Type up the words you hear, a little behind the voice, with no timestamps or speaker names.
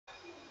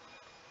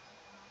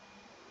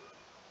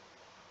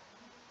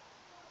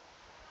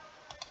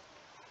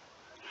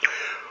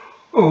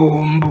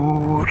Om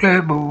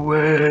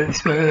Bhurabhuva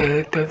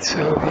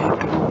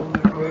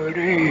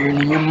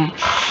Svatasavituvvarenyam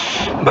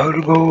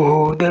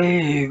Bhargo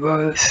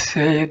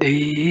Devasya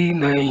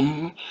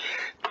Dhimahi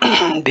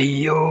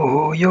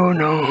Dhiyo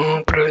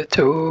Yona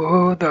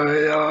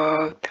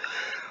Prachodayat.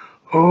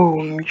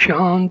 Om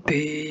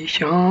Shanti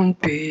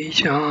Shanti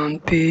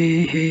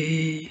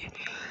Shanti.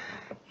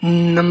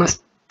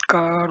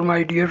 Namaskar,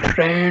 my dear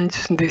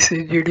friends. This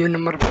is video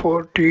number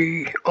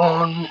 40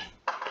 on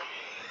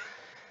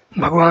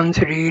Bhagwan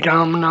Sri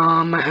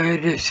Ramana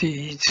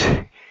Maharshi's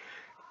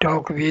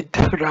talk with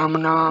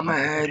Ramana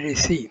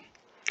Maharshi.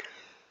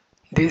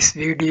 This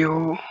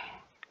video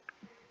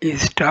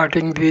is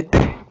starting with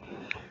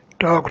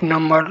talk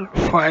number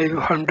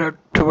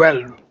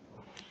 512,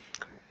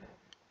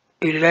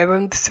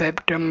 11th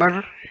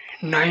September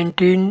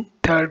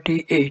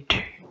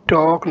 1938.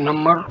 Talk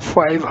number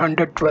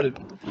 512.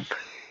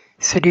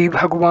 Sri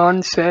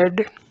Bhagwan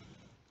said,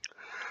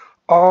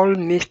 all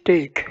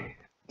mistake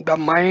the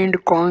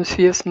mind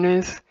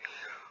consciousness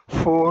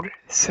for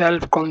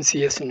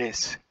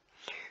self-consciousness.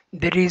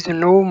 There is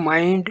no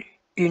mind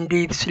in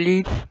deep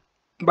sleep,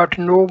 but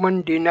no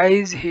one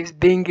denies his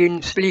being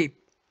in sleep.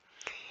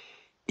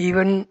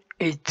 Even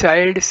a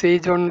child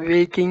says on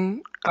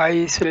waking,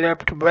 I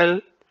slept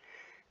well,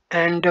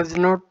 and does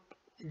not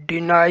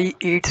deny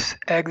its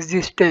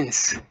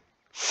existence.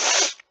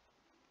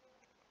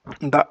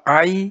 The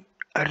I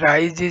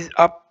rises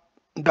up,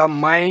 the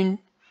mind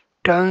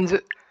turns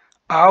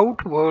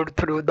outward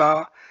through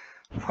the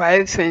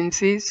five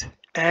senses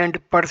and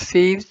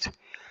perceives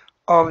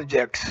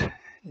objects.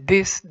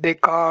 This they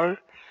call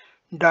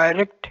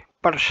direct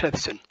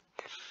perception.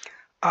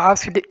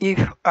 Asked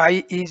if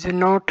I is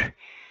not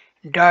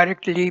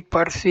directly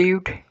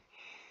perceived,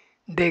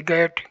 they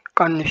get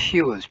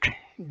confused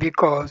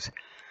because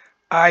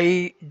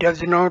I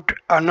does not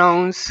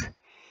announce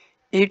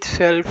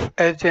itself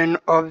as an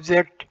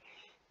object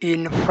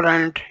in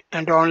front,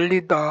 and only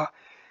the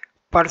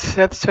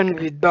perception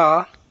with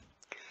the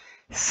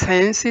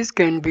senses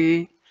can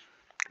be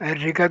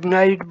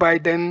recognized by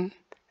them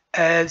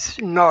as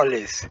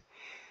knowledge.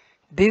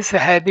 This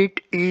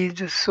habit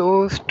is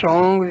so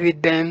strong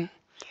with them,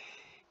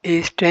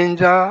 a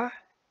stanza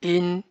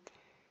in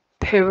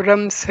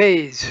Theorem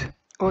says,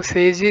 O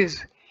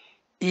sages,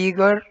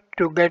 eager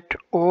to get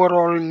over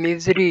all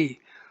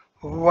misery,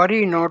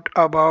 worry not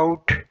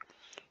about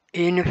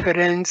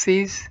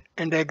inferences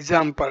and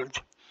examples.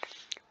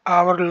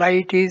 Our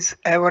light is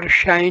ever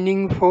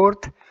shining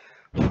forth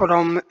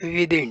from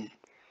within.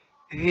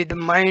 With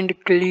mind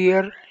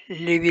clear,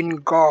 live in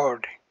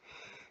God.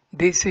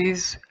 This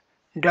is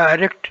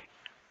direct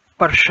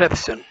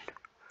perception.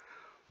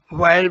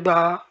 While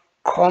the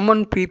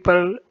common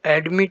people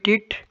admit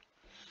it,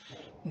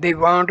 they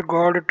want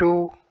God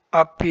to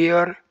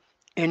appear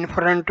in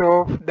front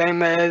of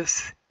them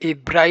as a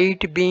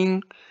bright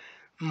being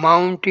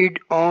mounted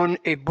on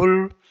a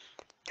bull.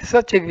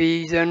 Such a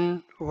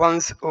vision,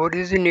 once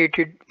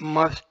originated,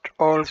 must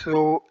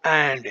also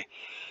end.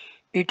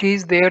 It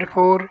is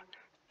therefore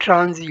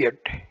transient.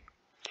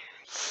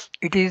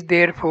 It is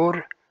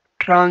therefore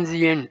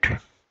transient.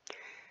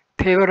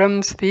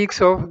 Theorem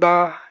speaks of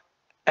the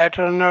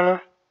eternal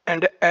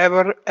and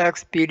ever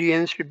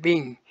experienced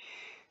being.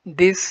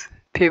 This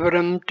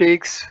theorem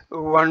takes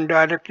one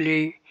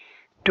directly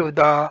to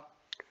the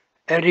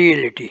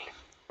reality.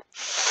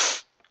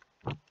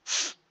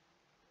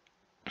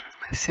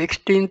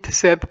 16th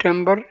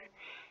September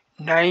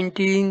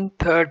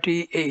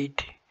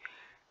 1938.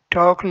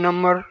 Talk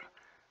number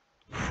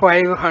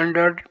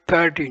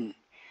 513.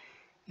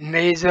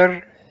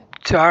 Major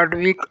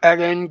Chadwick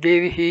again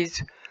gave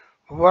his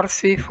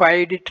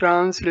versified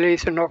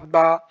translation of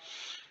the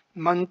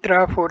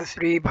mantra for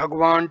Sri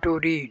Bhagwan to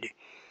read.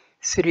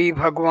 Sri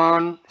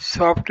Bhagwan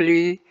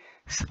softly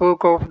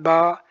spoke of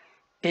the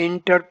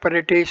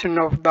interpretation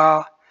of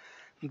the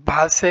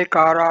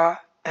Bhasyakara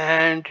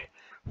and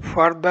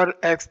further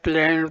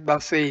explained the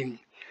same.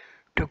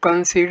 To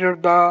consider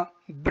the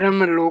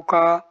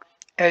Brahmaloka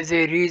as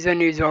a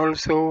reason is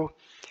also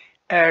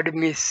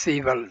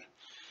admissible.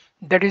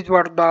 That is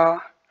what the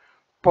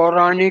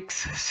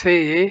Puranics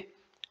say,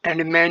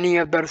 and many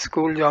other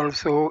schools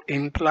also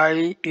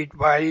imply it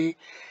by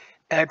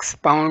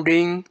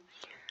expounding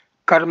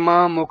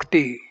karma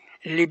mukti,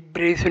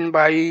 liberation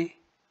by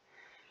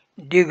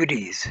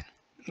degrees.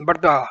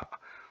 But the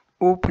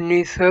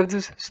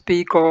Upanishads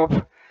speak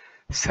of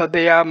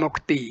sadhya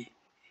mukti,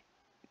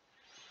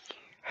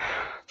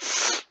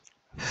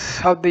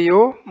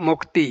 sadhyo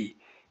mukti,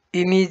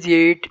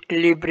 immediate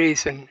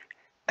liberation,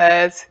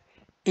 as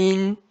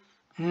in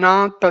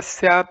na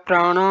tasya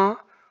prana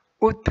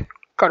ut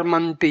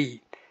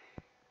karmanti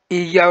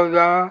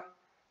iyava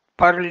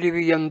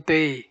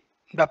parliviyante.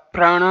 The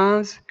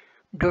pranas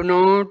do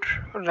not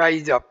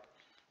rise up,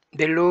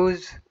 they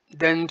lose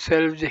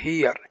themselves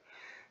here.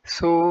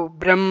 So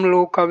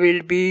Brahmloka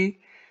will be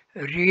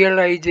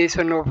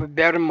realization of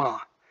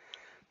Brahma.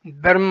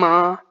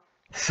 Brahma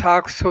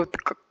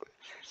Sakshatkara.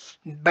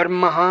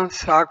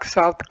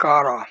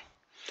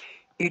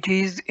 It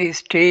is a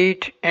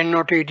state and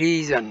not a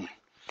reason.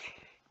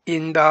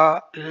 In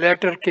the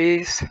latter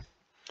case,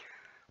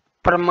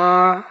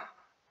 Parma,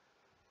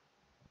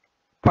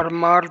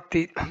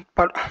 Paramarthi,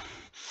 par,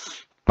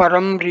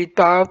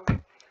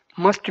 Paramritat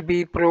must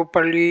be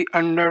properly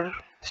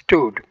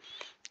understood.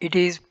 It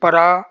is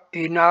para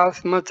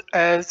inasmuch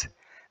as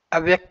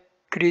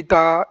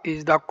Avyakrita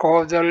is the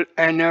causal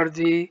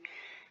energy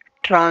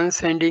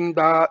transcending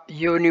the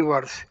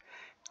universe.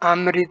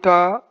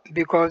 Amrita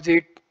because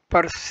it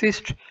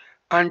persists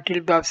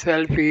until the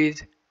self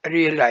is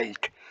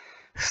realized.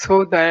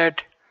 So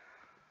that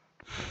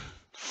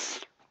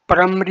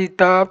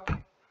Paramrita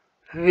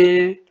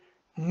will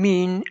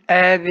mean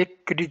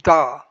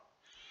Avikrita.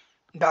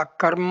 The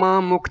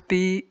karma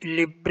mukti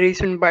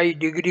liberation by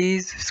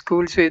degrees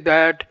school say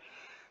that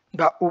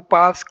the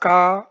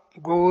upaska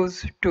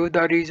goes to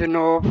the region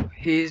of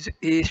his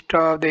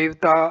Ishta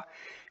Devata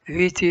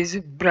which is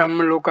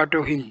Brahmaloka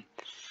to him.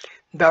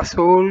 The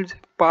souls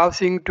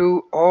passing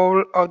to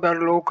all other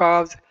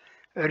lokas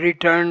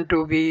return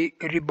to be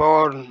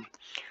reborn.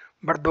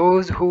 But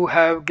those who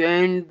have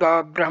gained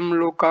the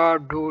Brahmaloka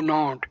do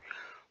not.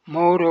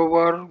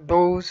 Moreover,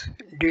 those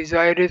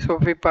desirous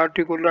of a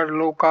particular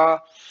loka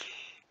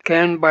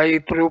can by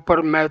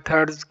proper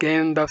methods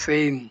gain the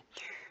same,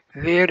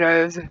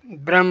 whereas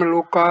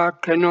Brahmaloka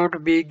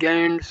cannot be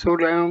gained so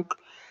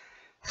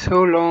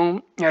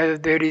long as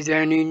there is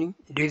any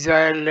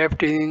desire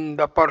left in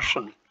the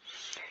person.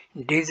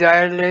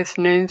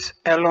 Desirelessness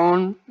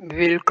alone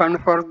will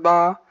confer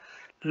the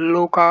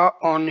loka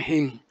on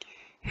him.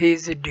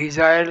 His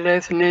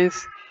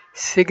desirelessness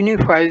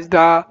signifies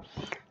the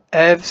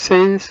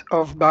absence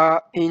of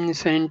the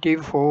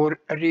incentive for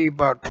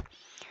rebirth.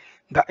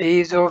 The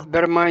age of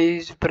Dharma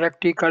is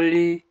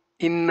practically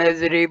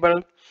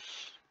immeasurable.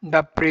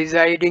 The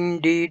presiding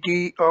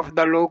deity of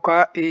the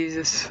loka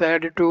is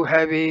said to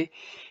have a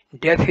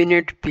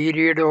definite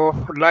period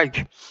of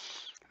life.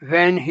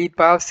 When he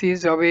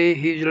passes away,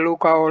 his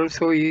loka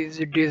also is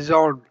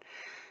dissolved.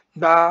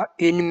 The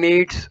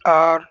inmates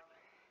are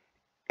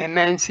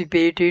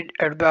emancipated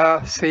at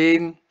the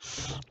same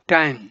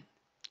time,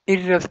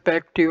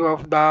 irrespective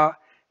of the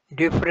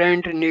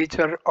different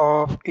nature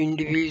of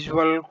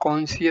individual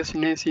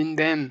consciousness in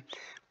them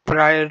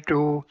prior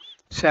to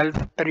self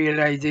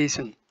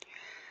realization.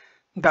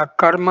 The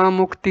Karma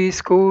Mukti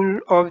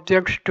school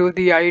objects to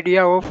the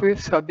idea of a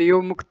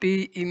Sadhyo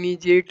Mukti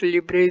immediate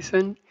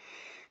liberation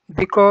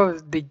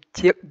because the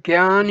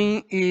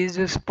jnani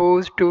is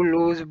supposed to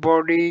lose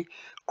body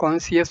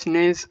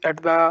consciousness at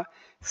the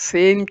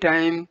same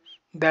time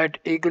that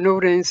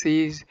ignorance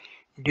is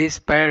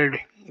dispelled,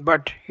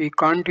 but he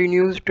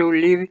continues to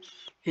live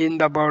in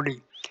the body.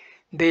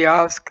 They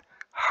ask,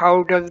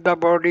 how does the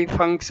body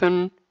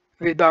function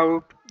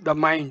without the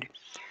mind?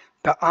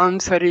 The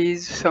answer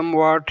is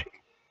somewhat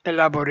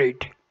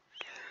elaborate.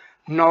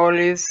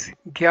 Knowledge,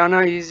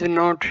 jnana is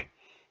not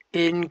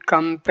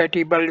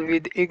incompatible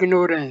with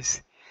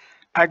ignorance,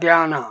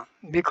 ajnana,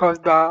 because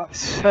the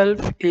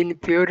self in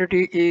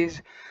purity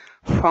is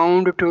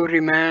found to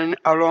remain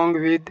along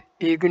with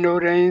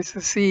ignorance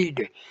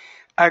seed,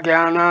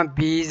 ajnana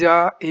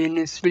bija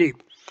in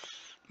sleep.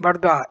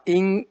 But the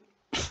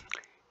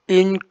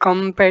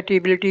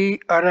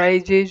incompatibility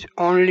arises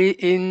only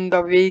in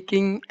the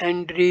waking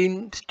and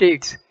dream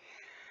states.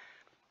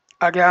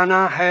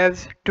 Ajnana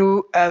has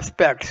two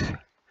aspects,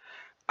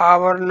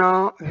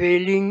 avarna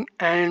veiling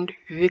and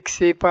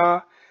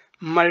vikshepa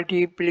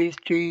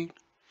multiplicity.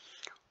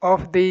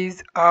 Of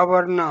these,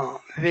 avarna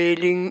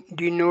veiling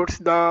denotes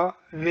the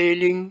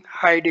veiling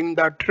hiding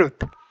the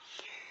truth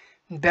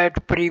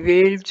that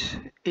prevails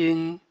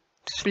in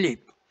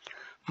sleep.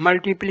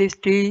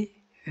 Multiplicity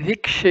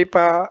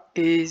vikshepa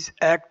is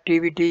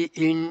activity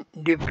in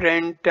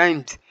different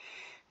times.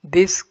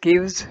 This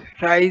gives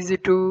rise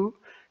to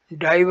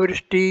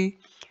diversity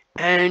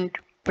and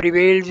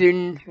prevails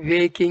in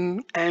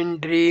waking and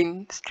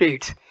dream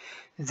states,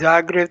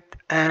 Jagrat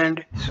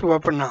and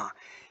Swapna.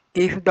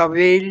 If the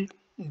veil,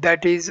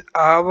 that is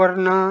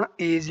Avarna,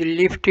 is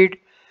lifted,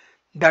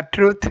 the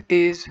truth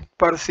is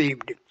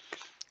perceived.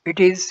 It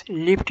is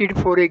lifted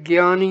for a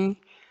jnani,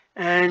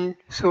 and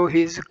so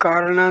his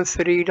karana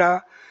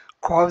sarira,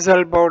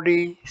 causal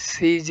body,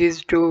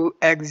 ceases to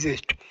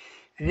exist.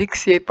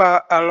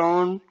 Vikshepa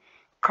alone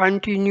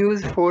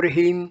continues for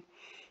him.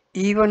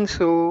 Even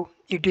so,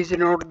 it is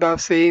not the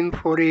same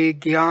for a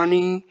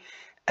jnani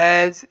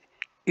as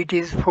it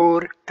is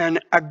for an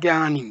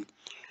ajnani.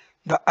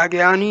 The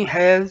ajnani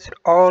has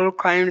all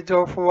kinds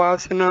of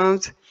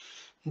vasanas,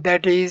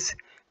 that is,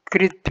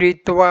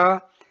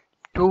 kritritva,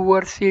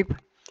 doership,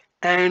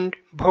 and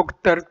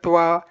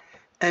bhoktartva,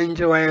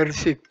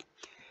 enjoyership,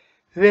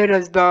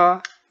 whereas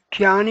the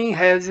jnani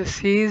has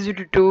ceased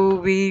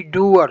to be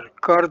doer,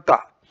 karta.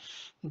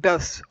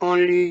 Thus,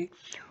 only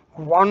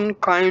one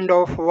kind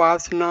of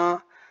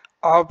vasana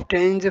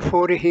obtains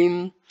for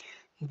him,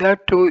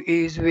 that too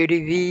is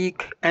very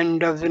weak and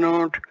does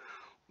not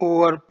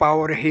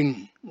overpower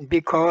him,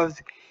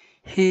 because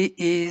he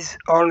is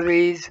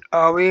always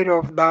aware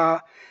of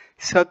the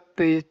Sat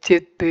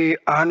Chit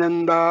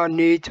Ananda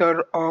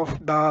nature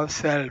of the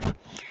self.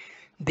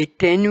 The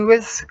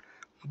tenuous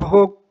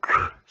bhok,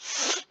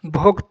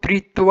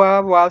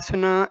 bhoktritva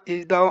vasana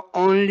is the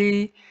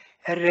only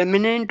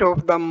remnant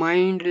of the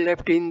mind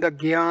left in the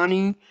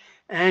jnani,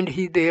 and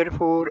he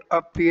therefore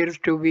appears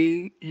to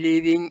be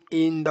living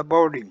in the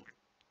body.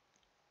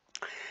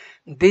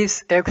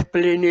 This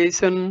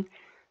explanation,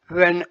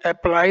 when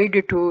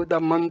applied to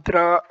the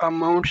mantra,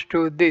 amounts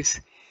to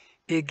this: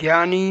 a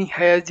jnani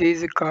has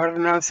his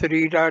karna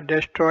sarira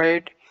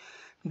destroyed,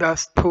 the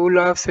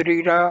sthula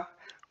sarira,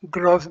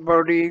 gross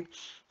body,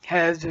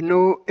 has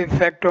no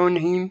effect on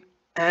him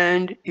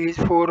and is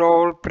for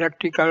all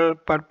practical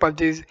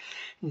purposes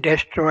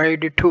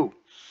destroyed too.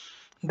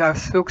 The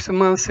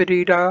sukshma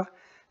sarira,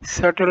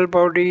 subtle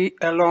body,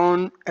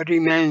 alone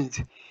remains.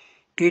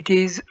 It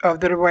is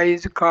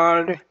otherwise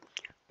called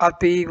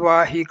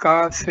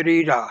ativahika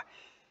sarira.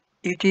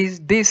 It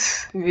is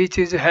this which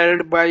is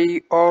held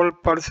by all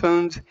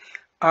persons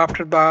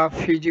after the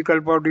physical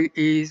body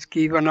is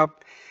given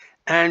up,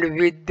 and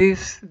with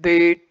this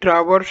they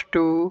traverse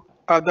to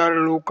other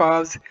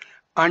lokas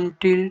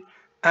until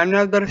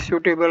another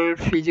suitable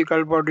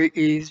physical body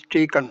is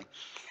taken.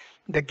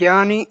 The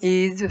jnani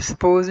is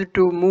supposed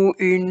to move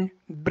in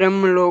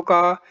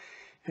Brahmaloka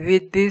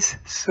with this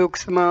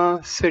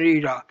sukshma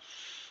sarira.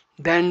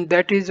 Then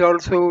that is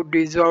also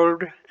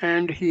dissolved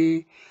and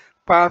he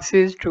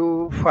passes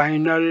to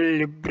final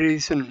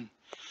liberation.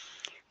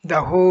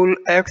 The whole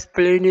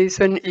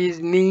explanation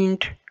is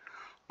meant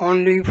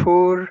only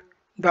for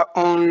the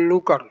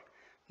onlooker.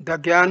 The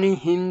jnani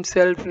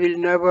himself will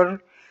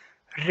never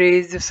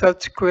raise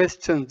such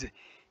questions.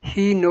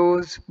 He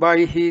knows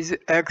by his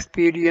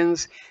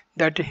experience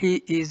that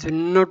he is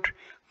not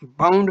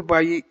bound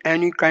by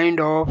any kind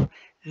of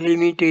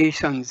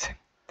limitations.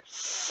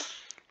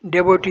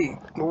 Devotee,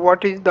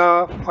 what is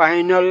the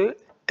final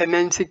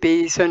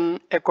emancipation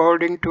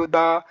according to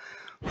the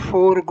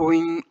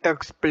foregoing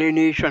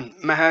explanation?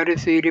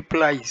 Maharshi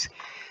replies,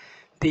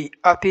 the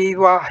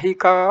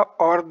Ativahika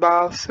or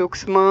the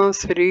Sukshma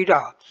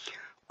Srira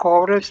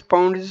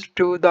corresponds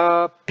to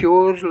the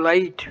pure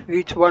light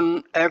which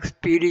one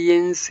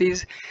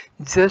experiences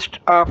just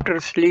after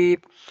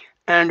sleep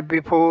and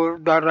before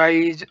the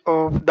rise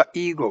of the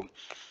ego.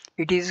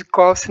 It is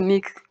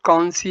cosmic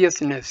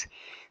consciousness.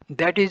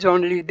 That is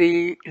only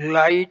the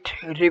light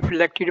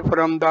reflected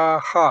from the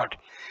heart.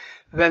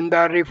 When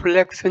the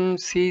reflection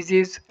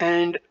ceases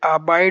and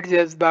abides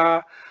as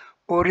the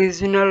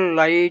original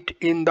light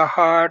in the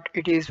heart,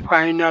 it is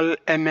final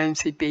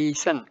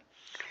emancipation.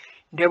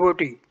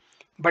 Devotee.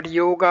 But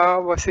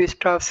Yoga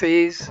Vasishtha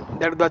says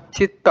that the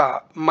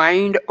chitta,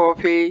 mind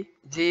of a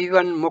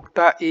Jivan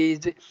Mukta is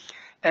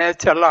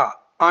achala,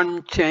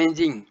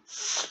 unchanging.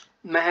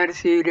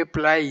 Maharshi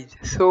replies,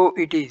 so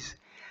it is.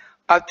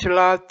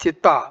 Achala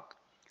chitta,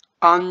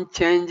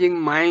 unchanging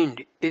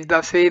mind, is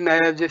the same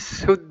as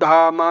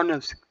Suddha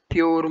Manas,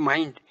 pure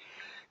mind.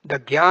 The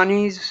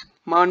Jnani's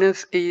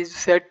Manas is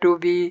said to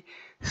be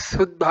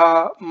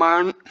Suddha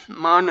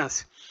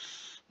Manas.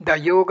 The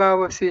Yoga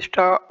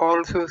Vasishtha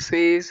also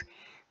says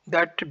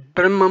that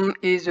Brahman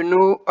is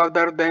no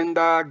other than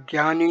the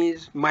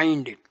Jnani's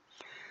mind.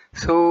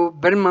 So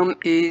Brahman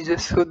is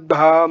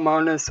Suddha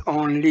Manas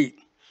only.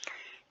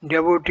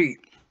 Devotee,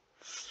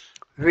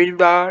 will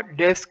the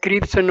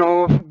description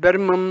of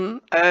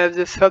Brahman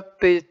as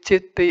Satya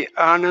Chitta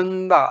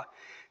Ananda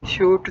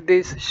suit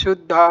this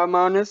Shuddha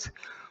Manas?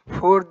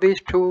 For this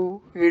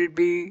too will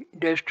be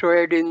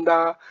destroyed in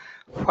the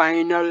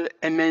final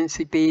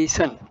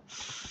emancipation.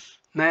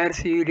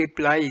 Maharshi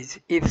replies,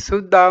 if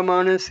Suddha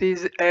Manas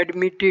is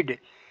admitted,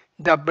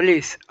 the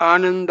bliss,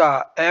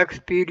 Ananda,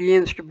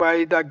 experienced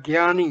by the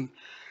Jnani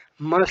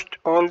must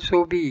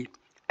also be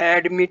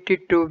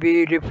admitted to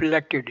be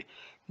reflected.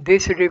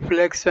 This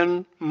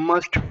reflection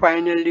must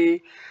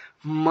finally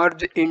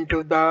merge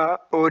into the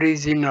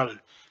original.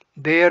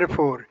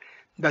 Therefore,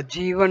 the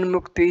Jivan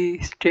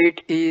Mukti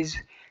state is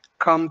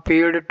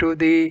compared to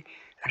the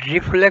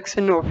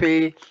reflection of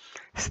a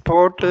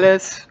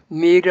spotless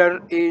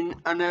mirror in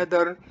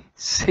another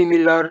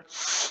similar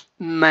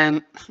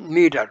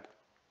mirror.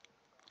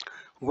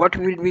 What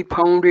will be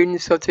found in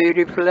such a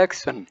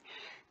reflection?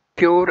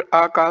 Pure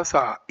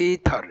akasa,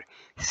 ether.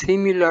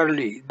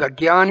 Similarly, the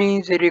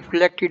jnani's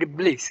reflected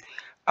bliss,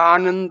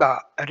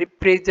 ananda,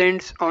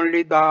 represents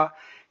only the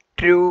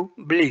true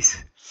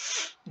bliss.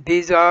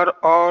 These are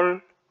all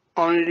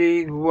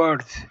only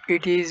words.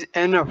 It is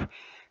enough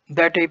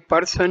that a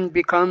person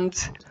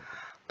becomes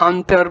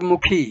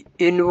antarmukhi,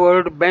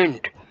 inward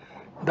bent.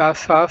 The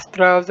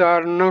Shastras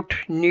are not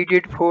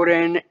needed for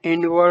an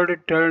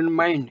inward turned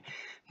mind,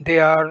 they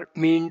are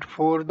meant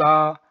for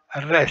the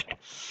rest.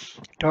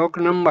 Talk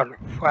number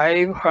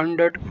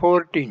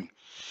 514.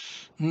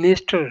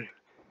 Mr.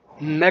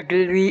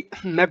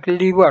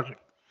 McLever,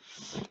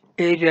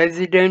 a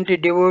resident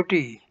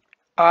devotee,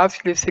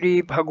 asked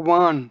Sri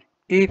Bhagwan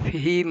if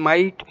he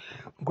might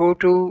go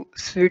to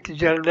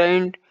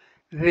Switzerland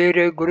where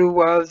a guru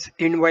was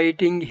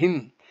inviting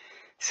him.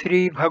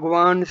 Sri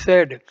Bhagwan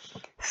said,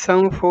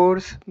 some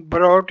force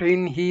brought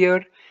him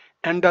here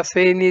and the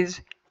same is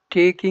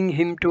taking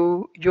him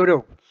to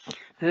Europe.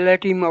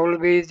 Let him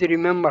always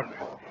remember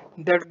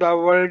that the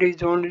world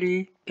is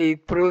only a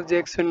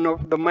projection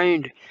of the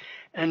mind,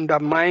 and the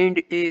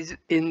mind is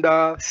in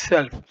the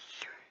self.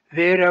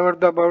 Wherever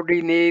the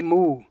body may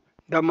move,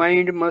 the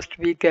mind must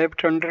be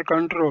kept under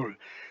control.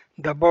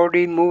 The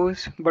body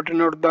moves, but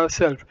not the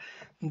self.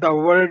 The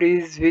world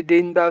is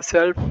within the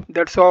self,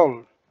 that's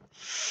all.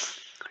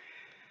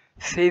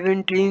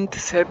 17th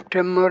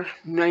September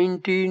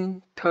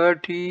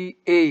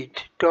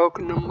 1938, talk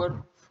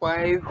number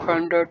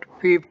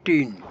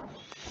 515.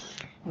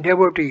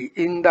 Devotee,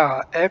 in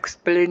the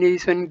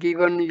explanation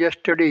given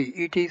yesterday,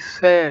 it is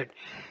said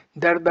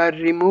that the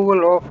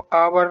removal of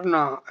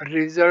avarna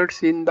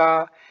results in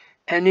the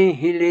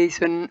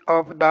annihilation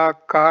of the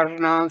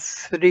karna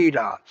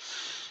srira.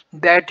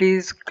 That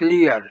is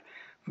clear.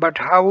 But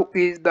how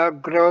is the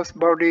gross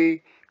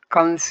body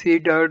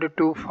considered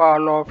to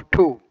fall off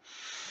too?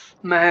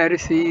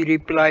 Maharshi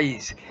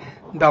replies,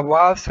 the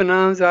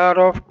vasanas are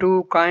of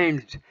two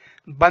kinds,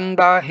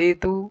 bandha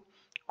hetu,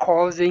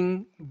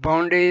 causing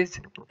bondage,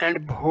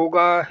 and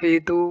bhoga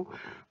hetu,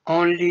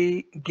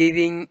 only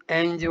giving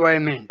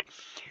enjoyment.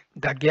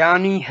 The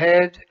jnani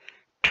has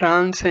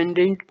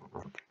transcended,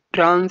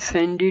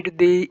 transcended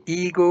the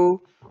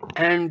ego,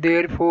 and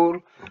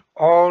therefore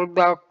all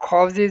the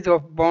causes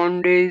of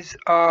bondage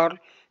are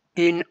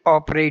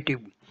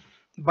inoperative.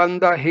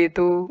 Bandha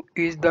hetu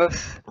is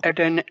thus at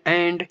an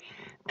end,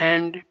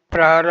 and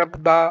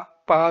prarabdha,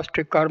 past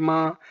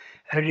karma,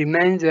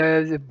 remains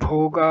as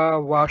bhoga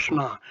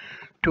vasana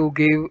to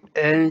give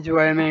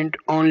enjoyment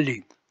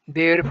only.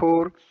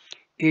 Therefore,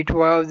 it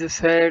was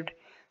said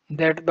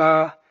that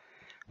the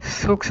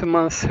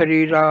Sukshma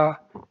Sarira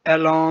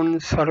alone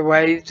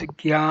survives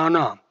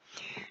jnana.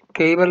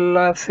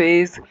 Kevala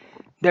says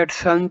that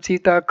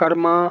Sanchita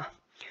karma,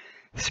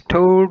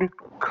 stored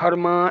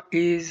karma,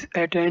 is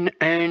at an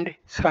end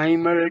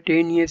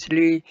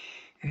simultaneously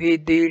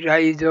with the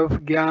rise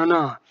of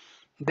jnana.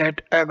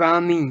 That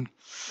agami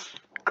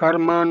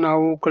karma,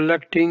 now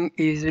collecting,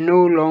 is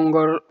no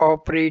longer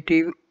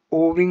operative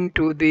owing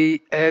to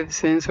the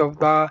absence of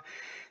the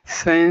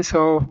sense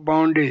of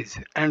bondage,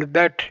 and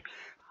that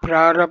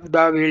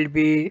prarabdha will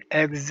be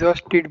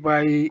exhausted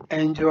by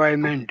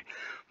enjoyment,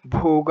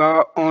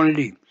 bhoga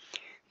only.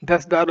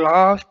 Thus the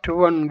last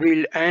one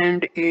will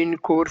end in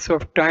course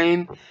of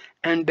time,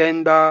 and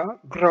then the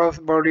gross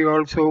body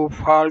also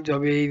falls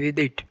away with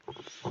it.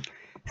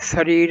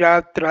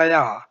 Sarira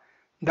Traya,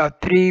 the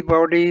three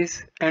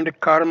bodies, and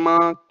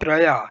Karma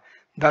Traya,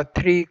 the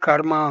three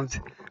karmas,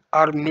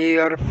 are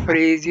mere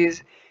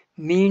phrases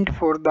meant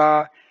for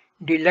the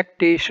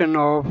delectation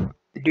of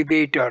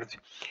debaters.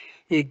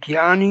 A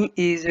jnani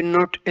is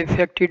not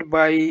affected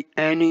by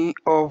any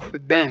of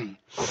them.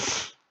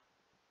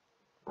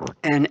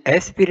 An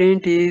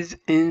aspirant is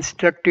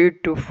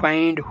instructed to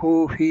find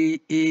who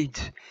he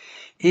is.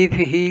 If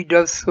he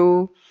does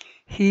so,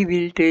 he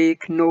will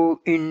take no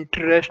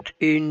interest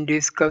in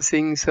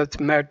discussing such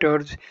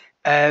matters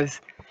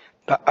as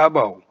the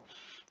above.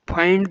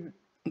 Find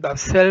the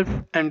self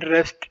and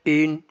rest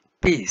in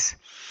peace.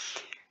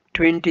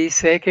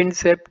 22nd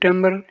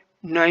September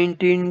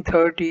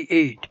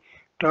 1938,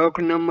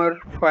 talk number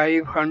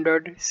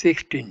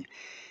 516.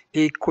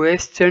 A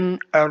question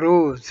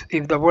arose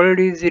if the world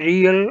is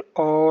real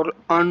or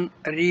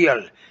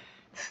unreal,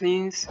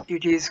 since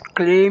it is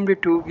claimed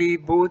to be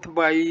both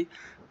by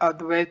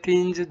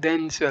Advaitins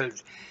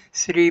themselves.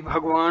 Sri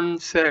Bhagavan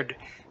said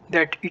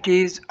that it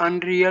is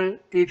unreal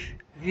if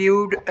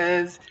viewed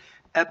as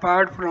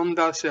apart from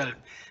the self,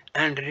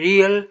 and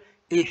real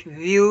if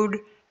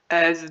viewed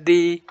as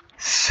the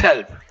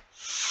self.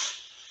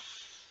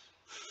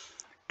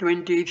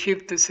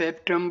 25th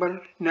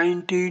September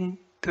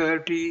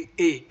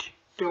 1938,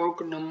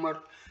 talk number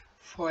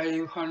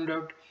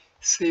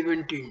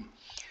 517.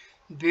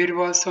 There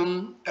was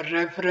some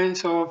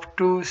reference of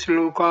two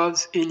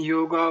slokas in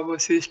Yoga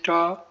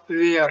Vasishtha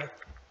where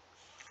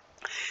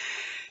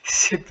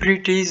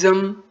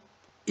Spiritism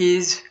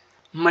is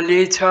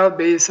Malecha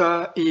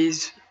Besa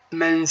is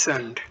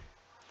mentioned.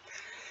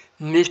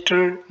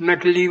 Mr.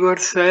 McLeaver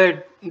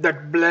said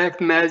that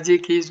black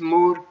magic is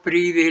more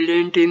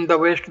prevalent in the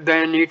West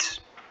than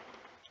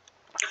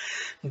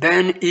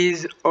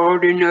is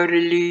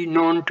ordinarily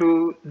known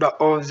to the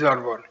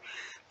observer.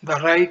 The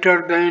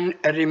writer then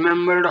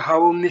remembered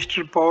how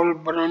Mr. Paul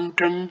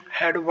Brunton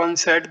had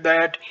once said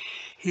that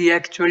he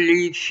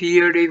actually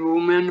feared a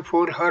woman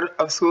for her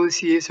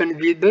association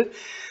with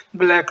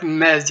black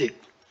magic.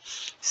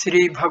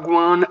 Sri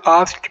Bhagwan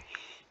asked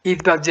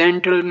if the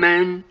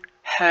gentleman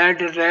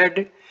had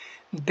read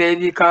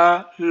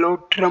Devika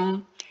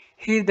Lotram.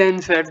 He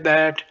then said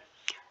that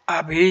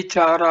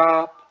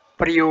Abhichara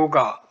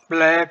Prayoga,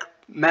 black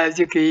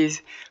magic,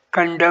 is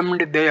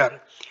condemned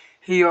there.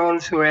 He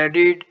also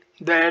added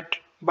that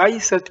by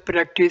such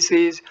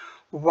practices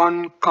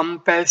one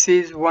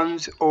compasses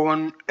one's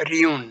own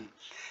ruin.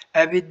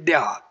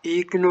 Avidya,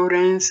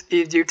 ignorance,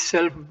 is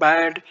itself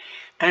bad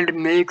and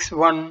makes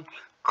one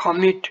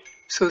commit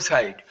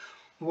suicide.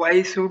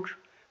 Why should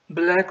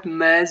black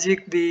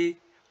magic be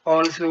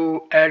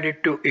also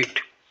added to it?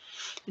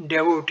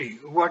 devotee.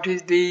 What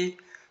is the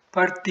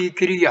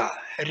Pratikriya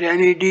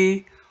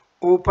remedy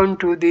open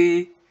to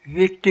the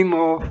victim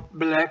of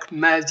black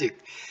magic?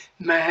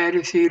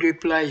 Maharshi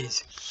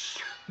replies,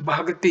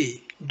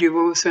 Bhakti,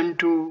 devotion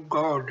to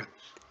God,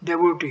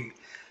 devotee.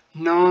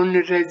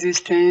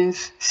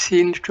 Non-resistance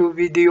seems to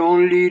be the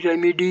only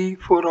remedy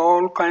for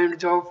all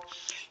kinds of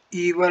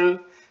evil,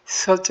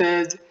 such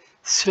as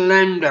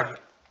slander.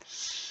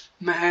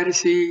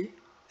 Maharshi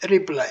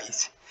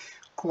replies,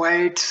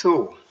 quite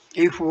so.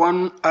 If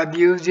one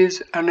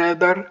abuses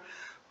another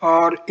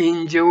or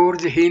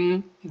injures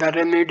him, the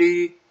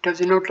remedy does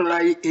not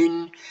lie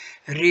in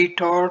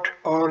retort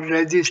or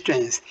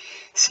resistance.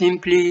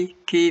 Simply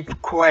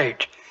keep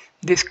quiet.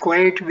 This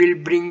quiet will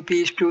bring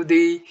peace to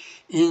the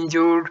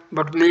injured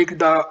but make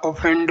the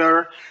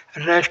offender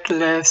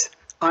restless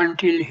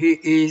until he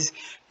is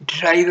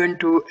driven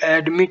to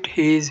admit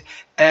his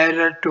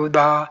error to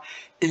the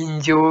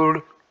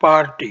injured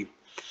party.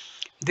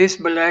 This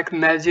black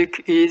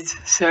magic is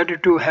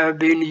said to have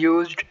been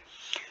used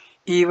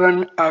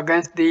even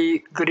against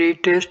the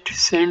greatest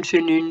saints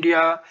in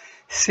India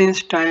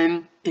since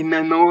time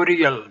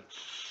immemorial.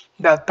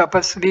 The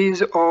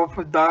tapasvis of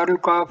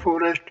Daruka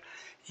forest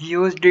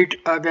used it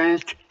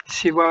against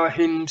Shiva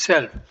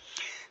himself.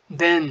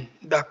 Then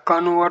the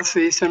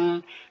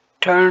conversation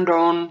turned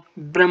on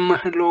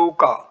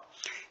Brahmaloka.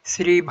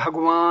 Sri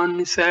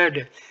Bhagwan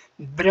said,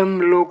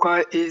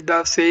 Brahmaloka is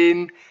the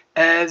same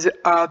as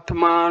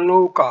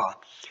Atmaloka.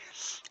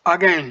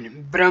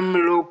 Again, Brahm,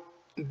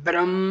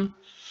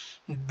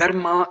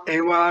 Brahma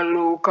eva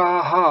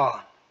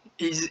lokaha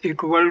is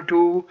equal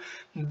to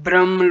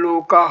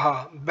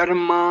Brahmlokaha.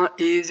 Brahma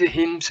is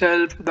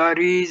himself the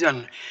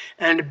reason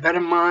and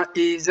Brahma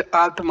is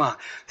Atma.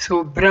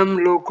 So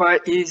Brahmloka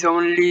is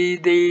only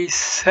the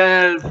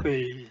self.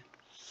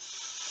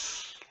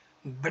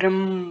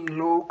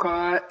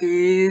 Brahmloka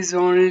is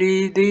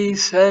only the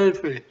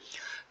self.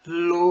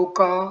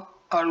 Loka,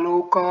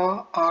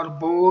 aloka are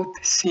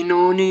both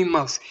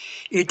synonymous.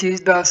 It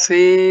is the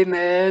same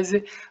as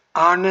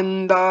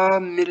Ananda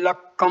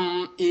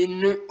Milakam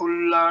in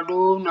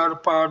Ulladu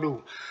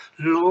Narpadu.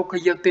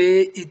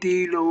 Lokyate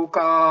iti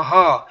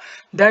lokaha.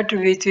 That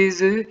which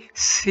is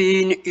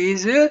seen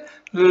is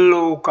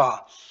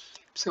loka.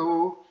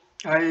 So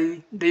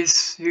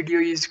this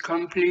video is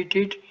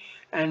completed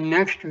and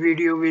next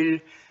video will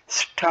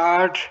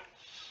start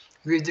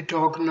with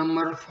talk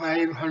number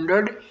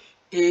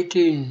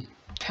 518.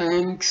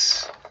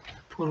 Thanks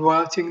for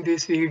watching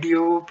this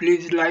video.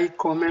 Please like,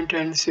 comment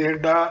and share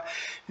the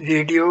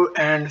video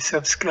and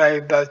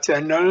subscribe the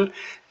channel.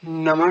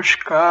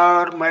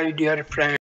 Namaskar my dear friends.